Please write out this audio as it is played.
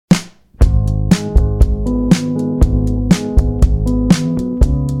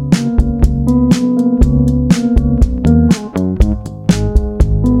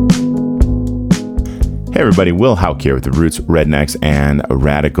everybody? Will Houck here with the Roots, Rednecks, and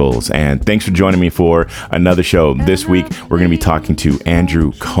Radicals. And thanks for joining me for another show. This week, we're going to be talking to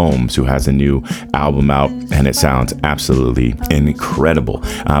Andrew Combs, who has a new album out, and it sounds absolutely incredible.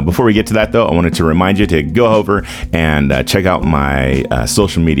 Before we get to that, though, I wanted to remind you to go over and check out my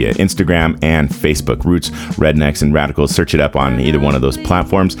social media, Instagram and Facebook, Roots, Rednecks, and Radicals. Search it up on either one of those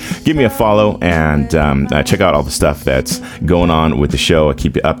platforms. Give me a follow and check out all the stuff that's going on with the show. I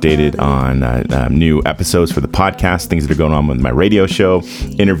keep you updated on new episodes for the podcast, things that are going on with my radio show,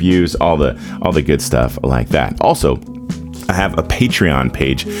 interviews, all the good stuff like that. Also, I have a Patreon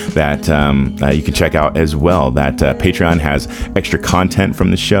page that you can check out as well. That Patreon has extra content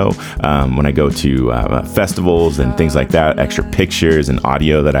from the show. When I go to festivals and things like that, extra pictures and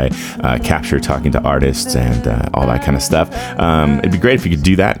audio that I capture talking to artists and all that kind of stuff. It'd be great if you could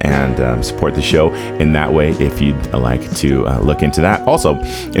do that and support the show in that way if you'd like to look into that. Also,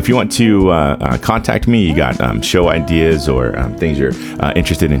 if you want to contact me, you got show ideas or things you're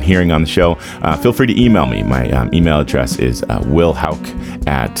interested in hearing on the show, feel free to email me. My email address is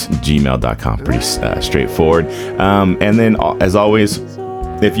willhouck@gmail.com. Pretty straightforward. And then, as always,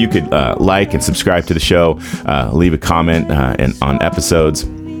 if you could like and subscribe to the show, leave a comment on episodes,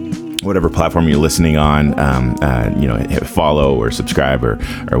 whatever platform you're listening on, hit follow or subscribe or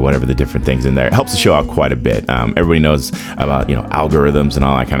whatever the different things in there. It helps the show out quite a bit. Everybody knows about, algorithms and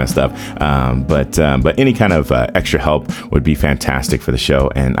all that kind of stuff. But any kind of extra help would be fantastic for the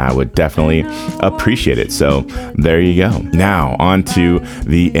show, and I would definitely appreciate it. So there you go. Now on to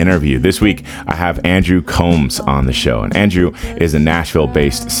the interview. This week, I have Andrew Combs on the show, and Andrew is a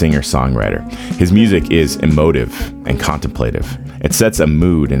Nashville-based singer-songwriter. His music is emotive and contemplative. It sets a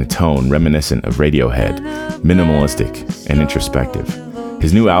mood and a tone reminiscent of Radiohead, minimalistic and introspective.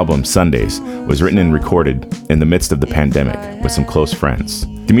 His new album, Sundays, was written and recorded in the midst of the pandemic with some close friends.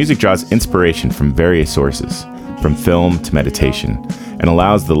 The music draws inspiration from various sources, from film to meditation, and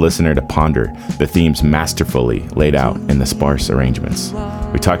allows the listener to ponder the themes masterfully laid out in the sparse arrangements.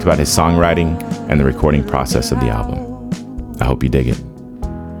 We talked about his songwriting and the recording process of the album. I hope you dig it.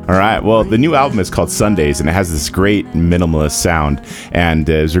 All right. Well, the new album is called Sundays, and it has this great minimalist sound, and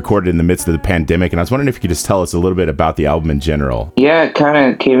it was recorded in the midst of the pandemic. And I was wondering if you could just tell us a little bit about the album in general. Yeah, it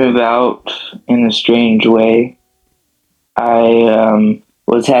kind of came about in a strange way. I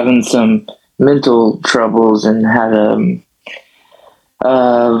was having some mental troubles and had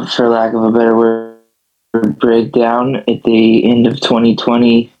for lack of a better word, breakdown at the end of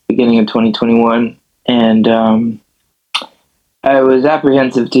 2020, beginning of 2021, and I was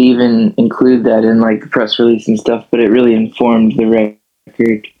apprehensive to even include that in the press release and stuff, but it really informed the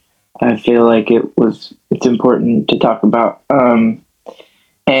record. I feel like it's important to talk about. And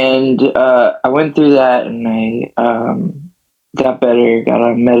I went through that, and I got better, got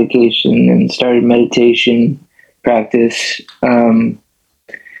on medication, and started meditation practice. And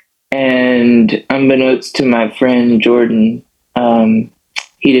unbeknownst to my friend Jordan,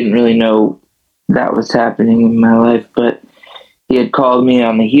 he didn't really know that was happening in my life, but he had called me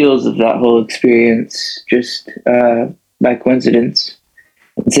on the heels of that whole experience, just by coincidence,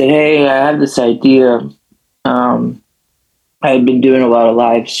 and said, "Hey, I have this idea." I had been doing a lot of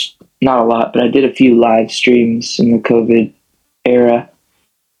lives, not a lot, but I did a few live streams in the COVID era,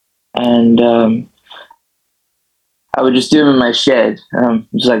 and I would just do them in my shed,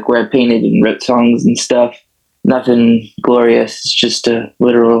 just where I painted and wrote songs and stuff. Nothing glorious, it's just a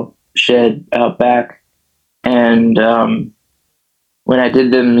literal shed out back, and when I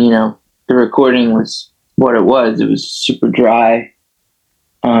did them, the recording was what it was. It was super dry,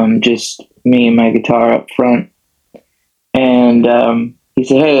 just me and my guitar up front. And he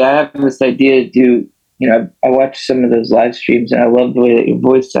said, "Hey, I have this idea to do, I watched some of those live streams, and I love the way that your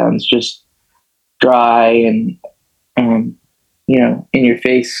voice sounds, just dry and, in your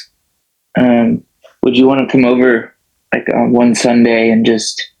face. Would you want to come over on one Sunday and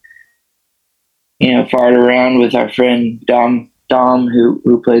just, fart around with our friend Dom,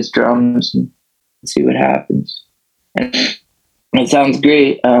 who plays drums, and see what happens?" And it sounds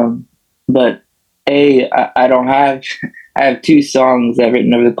great, but I don't have. I have 2 songs I've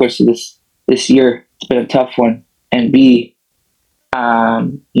written over the course of this year. It's been a tough one. And B, I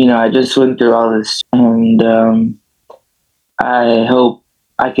just went through all this, and I hope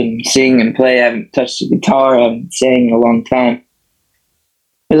I can sing and play. I haven't touched the guitar. I haven't sang in a long time.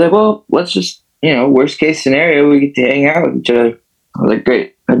 He's like, "Well, let's just, worst case scenario, we get to hang out with each other." I was like,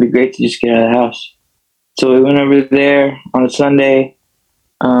 "Great. That'd be great to just get out of the house." So we went over there on a Sunday,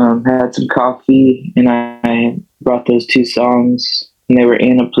 had some coffee, and I brought those 2 songs, and they were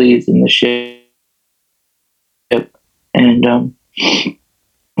Anna Please and The Ship. And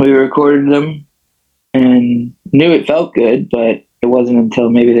we recorded them, and knew it felt good, but it wasn't until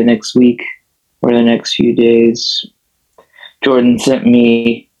maybe the next week or the next few days Jordan sent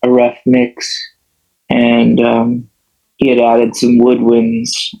me a rough mix, and he had added some woodwinds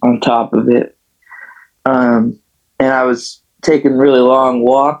on top of it. And I was taking really long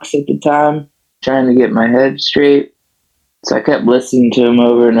walks at the time, trying to get my head straight. So I kept listening to them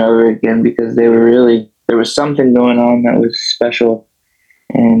over and over again because they were really, there was something going on that was special.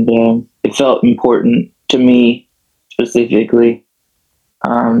 And it felt important to me specifically,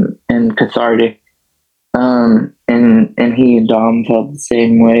 and cathartic. And he and Dom felt the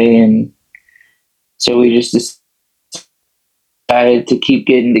same way. And so we just decided to keep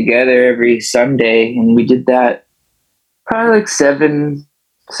getting together every Sunday. And we did that probably like 7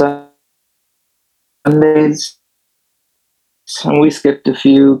 Sundays. And we skipped a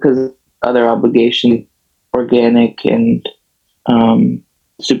few because of other obligation, organic and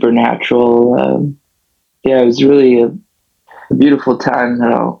supernatural. Yeah, it was really a beautiful time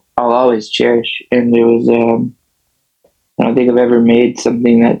that I'll always cherish. And it was, I don't think I've ever made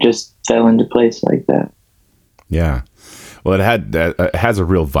something that just fell into place like that. Yeah. Well, it has a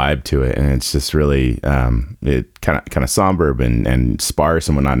real vibe to it, and it's just really it kind of somber and sparse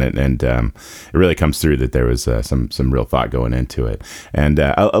and whatnot, and it really comes through that there was some real thought going into it. And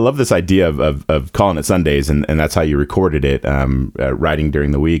I love this idea of calling it Sundays, and that's how you recorded it, writing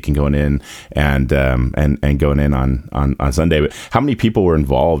during the week and going in and going in on Sunday. But how many people were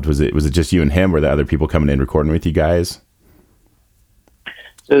involved? Was it just you and him, or were there other people coming in recording with you guys?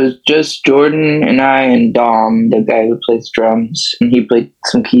 So it was just Jordan and I and Dom, the guy who plays drums, and he played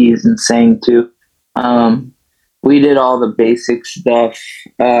some keys and sang too. We did all the basic stuff,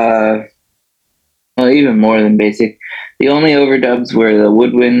 well, even more than basic. The only overdubs were the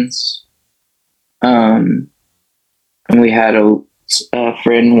woodwinds, and we had a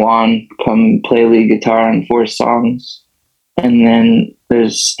friend, Juan, come play lead guitar on 4 songs, and then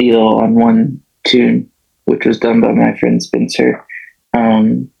there's steel on 1 tune, which was done by my friend Spencer.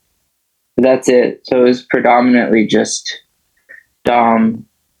 That's it. So it was predominantly just Dom,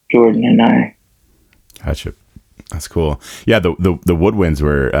 Jordan, and I. Gotcha. That's cool. Yeah, the woodwinds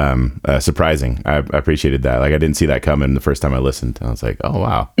were surprising. I appreciated that. Like, I didn't see that coming the first time I listened. I was like, oh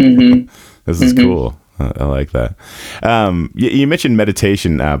wow, this is cool. I like that. You mentioned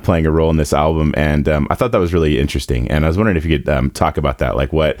meditation playing a role in this album, and I thought that was really interesting. And I was wondering if you could talk about that.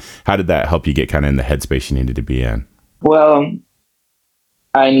 Like, how did that help you get kind of in the headspace you needed to be in? Well,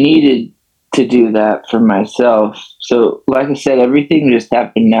 I needed to do that for myself. So, like I said, everything just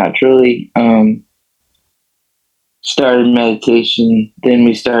happened naturally. Started meditation, then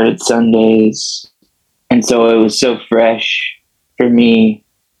we started Sundays. And so it was so fresh for me.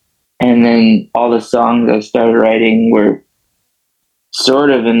 And then all the songs I started writing were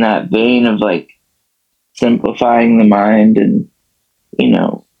sort of in that vein of like simplifying the mind and,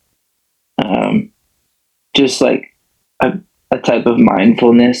 just like a type of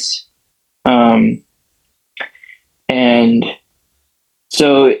mindfulness. And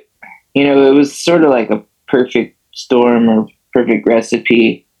so, it was sort of like a perfect storm or perfect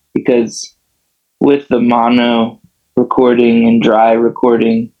recipe, because with the mono recording and dry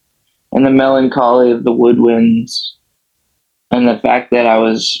recording and the melancholy of the woodwinds and the fact that I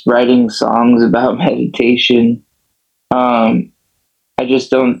was writing songs about meditation, I just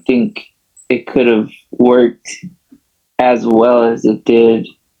don't think it could have worked as well as it did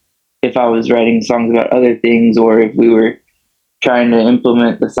if I was writing songs about other things, or if we were trying to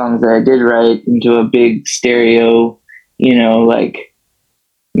implement the songs that I did write into a big stereo, like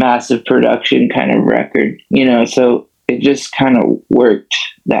massive production kind of record, so it just kind of worked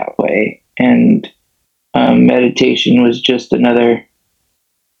that way. And meditation was just another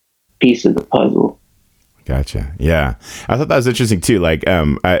piece of the puzzle. Gotcha. Yeah. I thought that was interesting too. Like,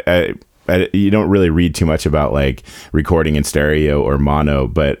 you don't really read too much about like recording in stereo or mono,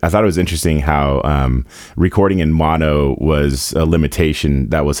 but I thought it was interesting how recording in mono was a limitation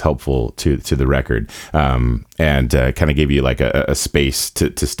that was helpful to the record, and kind of gave you like a space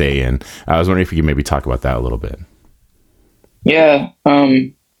to stay in. I was wondering if you could maybe talk about that a little bit. Yeah.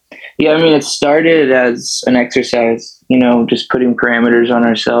 Yeah, I mean, it started as an exercise, just putting parameters on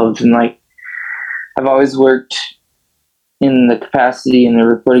ourselves. And like, I've always worked in the capacity in the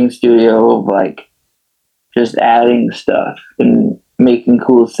recording studio of like just adding stuff and making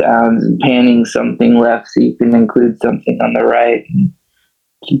cool sounds and panning something left so you can include something on the right, and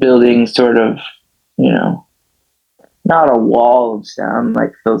building sort of, not a wall of sound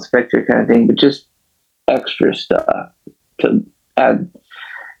like Phil Spector kind of thing, but just extra stuff to add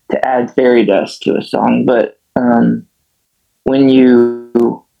fairy dust to a song. But when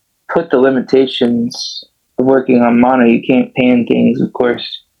you put the limitations of working on mono. You can't pan things, of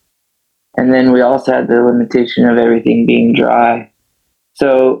course. And then we also had the limitation of everything being dry.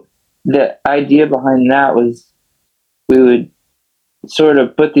 So the idea behind that was we would sort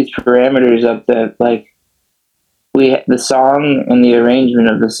of put these parameters up that like the song and the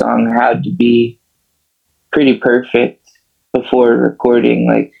arrangement of the song had to be pretty perfect before recording.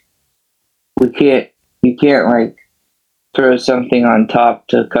 Like you can't like throw something on top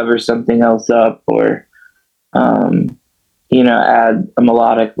to cover something else up, or add a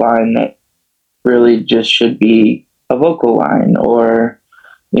melodic line that really just should be a vocal line, or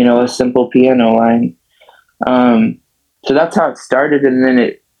a simple piano line. So that's how it started, and then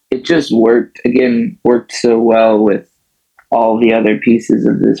it just worked so well with all the other pieces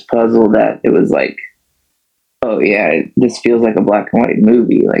of this puzzle that it was like, oh yeah, this feels like a black and white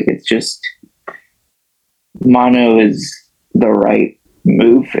movie. Like, it's just, mono is the right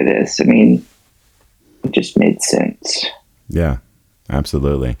move for this. I mean, it just made sense. Yeah,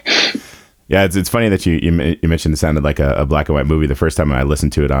 absolutely. Yeah, it's funny that you mentioned it sounded like a black and white movie. The first time I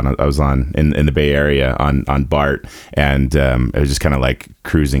listened to it I was in the Bay Area on BART, and it was just kind of like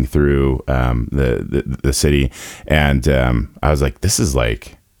cruising through the city, and I was like, this is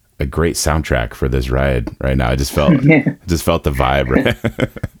like a great soundtrack for this ride right now. I just felt the vibe. Right?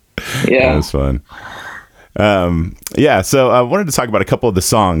 Yeah, it was fun. So I wanted to talk about a couple of the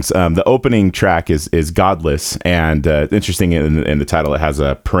songs. The opening track is Godless, and interesting in the title, it has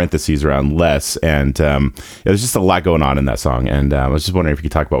a parentheses around less, and there's just a lot going on in that song, and I was just wondering if you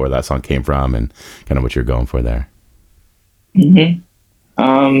could talk about where that song came from and kind of what you're going for there. Mm-hmm.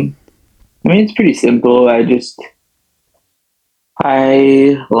 I mean, it's pretty simple.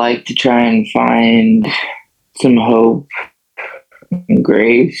 I like to try and find some hope and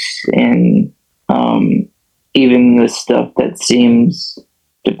grace in even the stuff that seems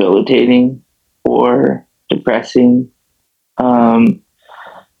debilitating or depressing,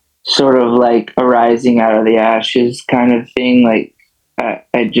 sort of like a rising out of the ashes kind of thing. Like,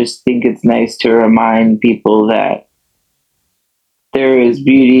 I just think it's nice to remind people that there is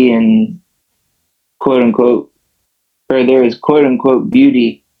beauty in quote unquote, or there is quote unquote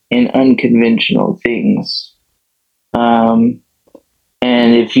beauty in unconventional things. And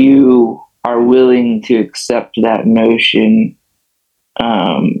if you are willing to accept that notion,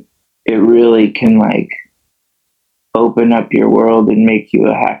 it really can like open up your world and make you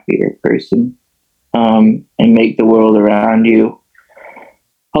a happier person, and make the world around you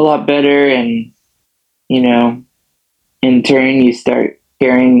a lot better. And, in turn, you start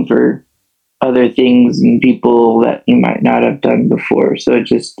caring for other things and people that you might not have done before. So it's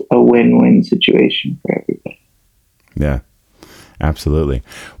just a win-win situation for everybody. Yeah. Absolutely.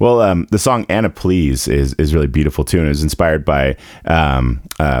 Well, the song "Anna Please" is really beautiful too, and it was inspired by a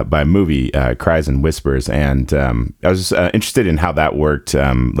movie, Cries and Whispers. And I was just interested in how that worked.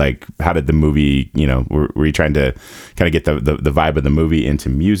 Like, how did the movie? Were you trying to kind of get the vibe of the movie into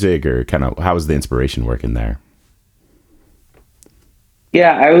music, or kind of how was the inspiration working there?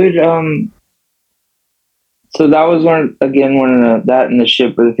 Yeah, I would. So that was one of that and The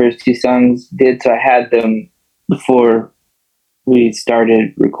Ship were the first two songs did. So I had them before we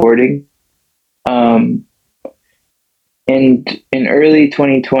started recording. And in early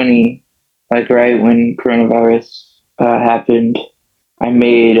 2020, like right when coronavirus happened, I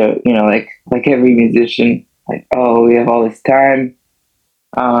made like every musician, like, oh, we have all this time.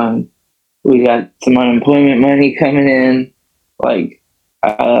 We got some unemployment money coming in. Like,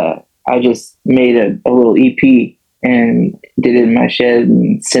 I just made a little EP and did it in my shed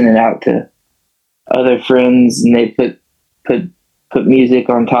and sent it out to other friends, and they put music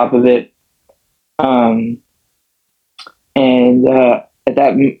on top of it. At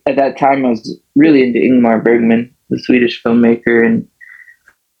that time, I was really into Ingmar Bergman, the Swedish filmmaker, and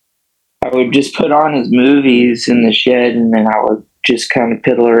I would just put on his movies in the shed, and then I would just kind of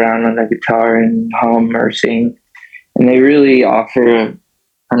piddle around on the guitar and hum or sing. And they really offer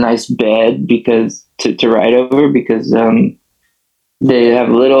a nice bed because to write over, because they have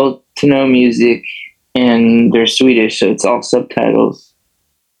little to no music, and they're Swedish, so it's all subtitles.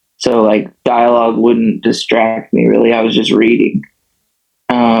 So like dialogue wouldn't distract me really. I was just reading.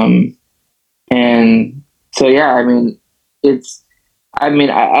 And so, yeah, I mean,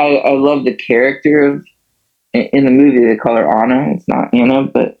 I love the character of, in the movie, they call her Anna. It's not Anna,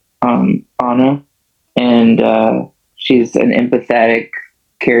 but Anna. And she's an empathetic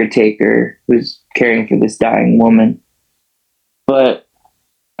caretaker who's caring for this dying woman. But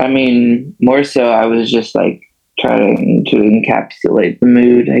I mean, more so, I was just like trying to encapsulate the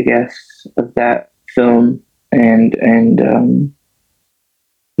mood, I guess, of that film, and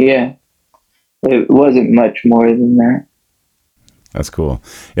Yeah, it wasn't much more than that. That's cool.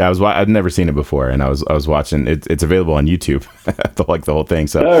 Yeah, I'd never seen it before, and I was watching it. It's available on YouTube, the whole thing.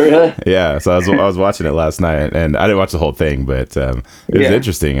 So Oh, really? yeah, so I was watching it last night, and I didn't watch the whole thing, but it was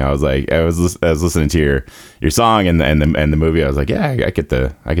interesting. I was listening to your song and the movie. I was like, yeah, I get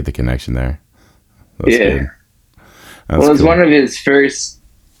the connection there. That's good. That's it was cool. one of his first.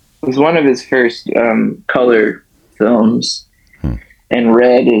 It was one of his first color films, and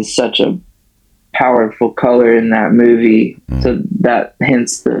red is such a powerful color in that movie. So that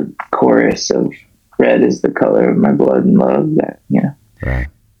hence the chorus of "Red is the color of my blood and love." That Right.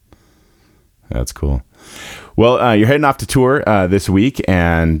 That's cool. Well, you're heading off to tour this week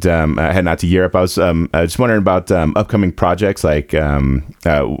and heading out to Europe. I was just wondering about upcoming projects. Like, are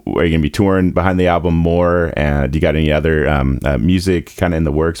you going to be touring behind the album more? And do you got any other music kind of in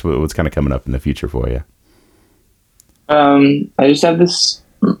the works? What's kind of coming up in the future for you? I just have this.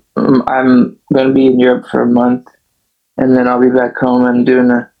 I'm going to be in Europe for a month, and then I'll be back home. I'm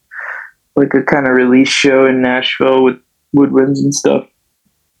doing a kind of release show in Nashville with woodwinds and stuff.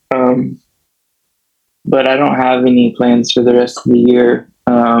 But I don't have any plans for the rest of the year.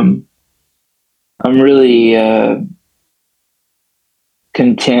 I'm really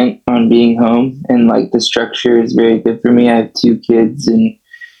content on being home, and like the structure is very good for me. I have 2 kids, and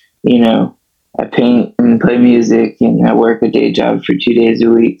I paint and play music, and I work a day job for 2 days a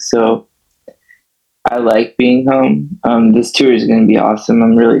week. So I like being home. This tour is going to be awesome.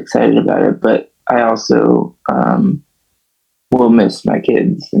 I'm really excited about it, but I also will miss my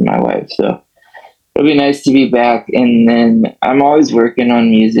kids and my wife. So it'll be nice to be back. And then I'm always working on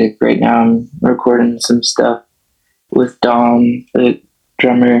music. Right now I'm recording some stuff with Dom, the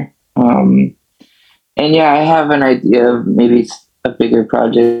drummer. And yeah, I have an idea of maybe a bigger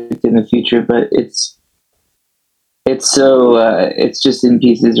project in the future, but it's just in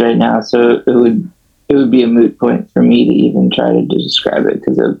pieces right now. So it would be a moot point for me to even try to describe it,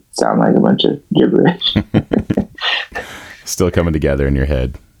 because it would sound like a bunch of gibberish. Still coming together in your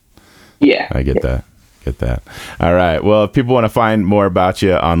head. Yeah. I get that. All right. Well, if people want to find more about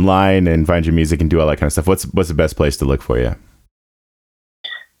you online and find your music and do all that kind of stuff, what's the best place to look for you?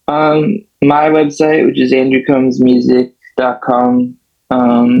 My website, which is andrewcombsmusic.com.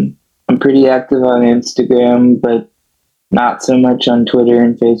 I'm pretty active on Instagram, but not so much on Twitter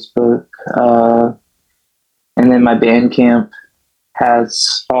and Facebook. And then my Bandcamp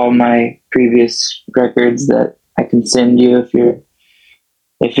has all my previous records that I can send you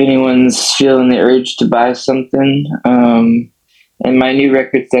if anyone's feeling the urge to buy something. And my new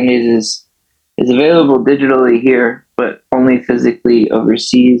record Sundays is available digitally here, but only physically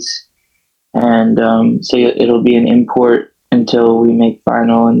overseas. And so it'll be an import until we make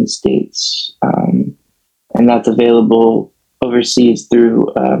vinyl in the States. And that's available overseas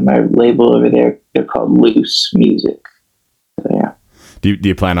through my label over there. They're called Loose Music. So, yeah. Do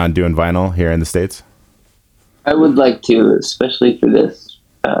you plan on doing vinyl here in the States? I would like to, especially for this,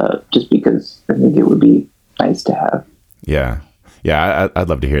 just because I think it would be nice to have. Yeah. I'd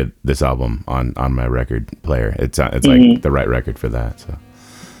love to hear this album on my record player. It's like the right record for that. So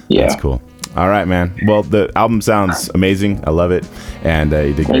yeah, that's cool. All right, man. Well, the album sounds amazing. I love it, and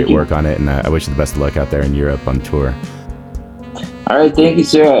you did great work on it. And I wish you the best of luck out there in Europe on tour. All right, thank you,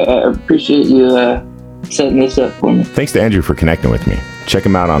 sir. I appreciate you setting this up for me. Thanks to Andrew for connecting with me. Check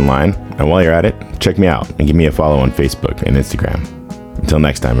him out online, and while you're at it, check me out and give me a follow on Facebook and Instagram. Until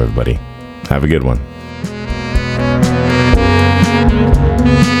next time, everybody, have a good one.